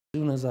As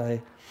soon as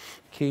I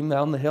came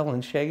down the hill in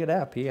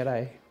Shagadappy and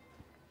I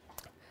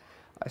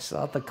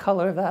saw the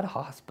color of that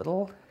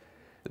hospital,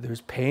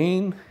 there's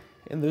pain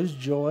and there's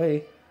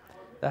joy.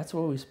 That's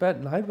where we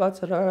spent 9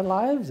 months of our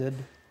lives.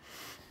 And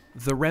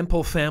the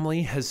Rempel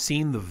family has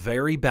seen the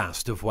very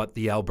best of what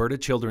the Alberta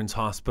Children's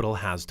Hospital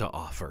has to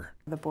offer.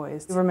 The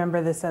boys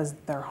remember this as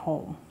their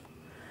home.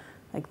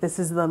 Like, this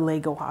is the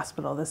Lego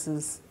hospital, this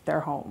is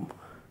their home.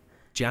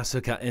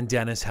 Jessica and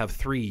Dennis have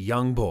 3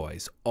 young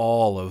boys,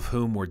 all of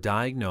whom were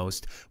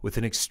diagnosed with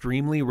an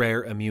extremely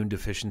rare immune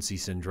deficiency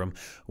syndrome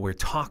where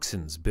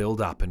toxins build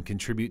up and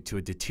contribute to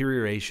a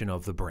deterioration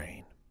of the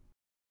brain.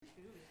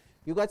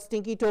 You got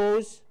stinky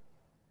toes?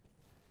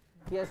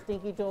 He has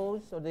stinky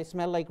toes, or they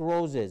smell like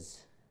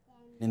roses?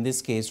 In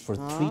this case, for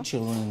 3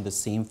 children in the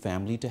same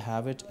family to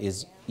have it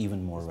is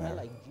even more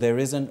rare. There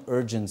is an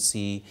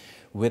urgency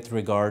with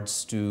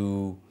regards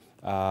to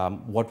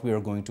what we are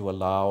going to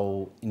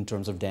allow in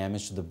terms of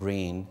damage to the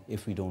brain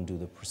if we don't do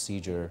the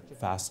procedure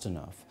fast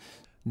enough.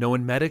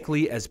 Known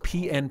medically as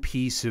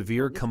PNP,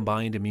 severe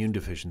combined immune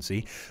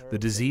deficiency, the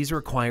disease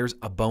requires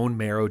a bone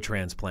marrow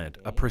transplant,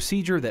 a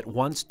procedure that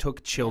once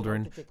took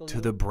children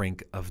to the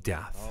brink of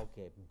death.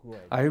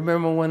 I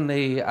remember when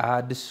they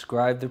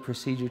described the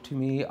procedure to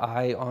me,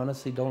 I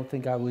honestly don't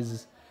think I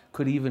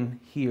could even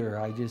hear.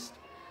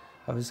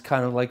 I was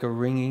kind of like a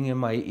ringing in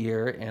my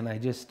ear, and I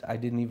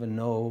didn't even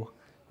know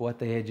what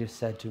they had just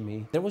said to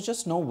me. There was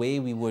just no way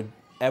we would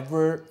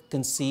ever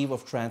conceive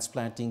of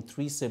transplanting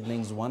 3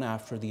 siblings, one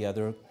after the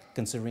other,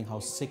 considering how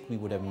sick we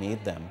would have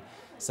made them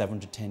 7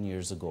 to 10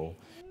 years ago.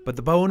 But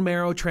the bone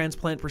marrow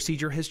transplant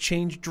procedure has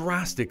changed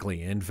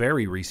drastically in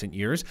very recent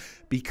years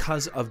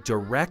because of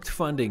direct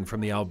funding from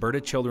the Alberta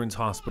Children's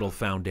Hospital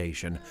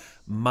Foundation,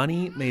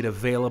 money made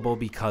available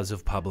because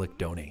of public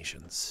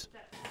donations.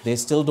 They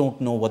still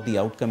don't know what the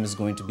outcome is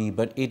going to be,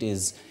 but it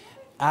is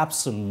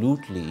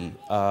absolutely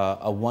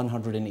a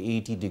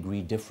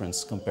 180-degree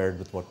difference compared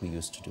with what we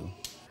used to do.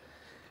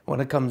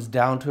 When it comes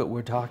down to it,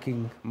 we're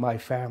talking my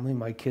family,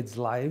 my kids'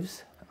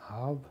 lives.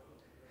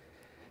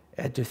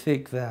 And to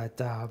think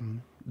that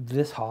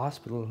this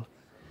hospital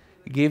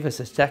gave us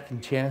a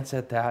second chance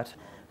at that.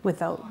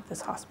 Without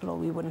this hospital,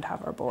 we wouldn't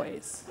have our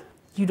boys.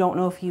 You don't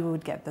know if you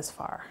would get this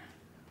far.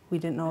 We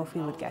didn't know if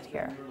we would get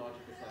here.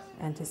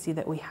 And to see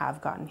that we have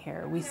gotten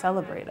here, we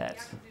celebrate it.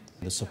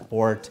 The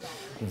support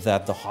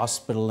that the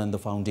hospital and the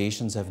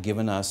foundations have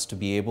given us to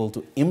be able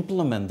to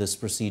implement this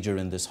procedure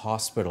in this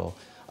hospital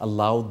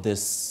allowed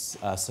this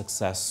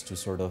success to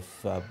sort of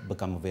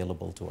become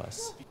available to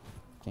us.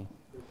 Okay.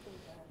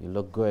 You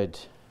look good.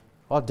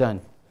 All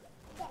done.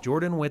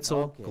 Jordan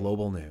Witzel,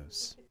 Global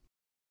News.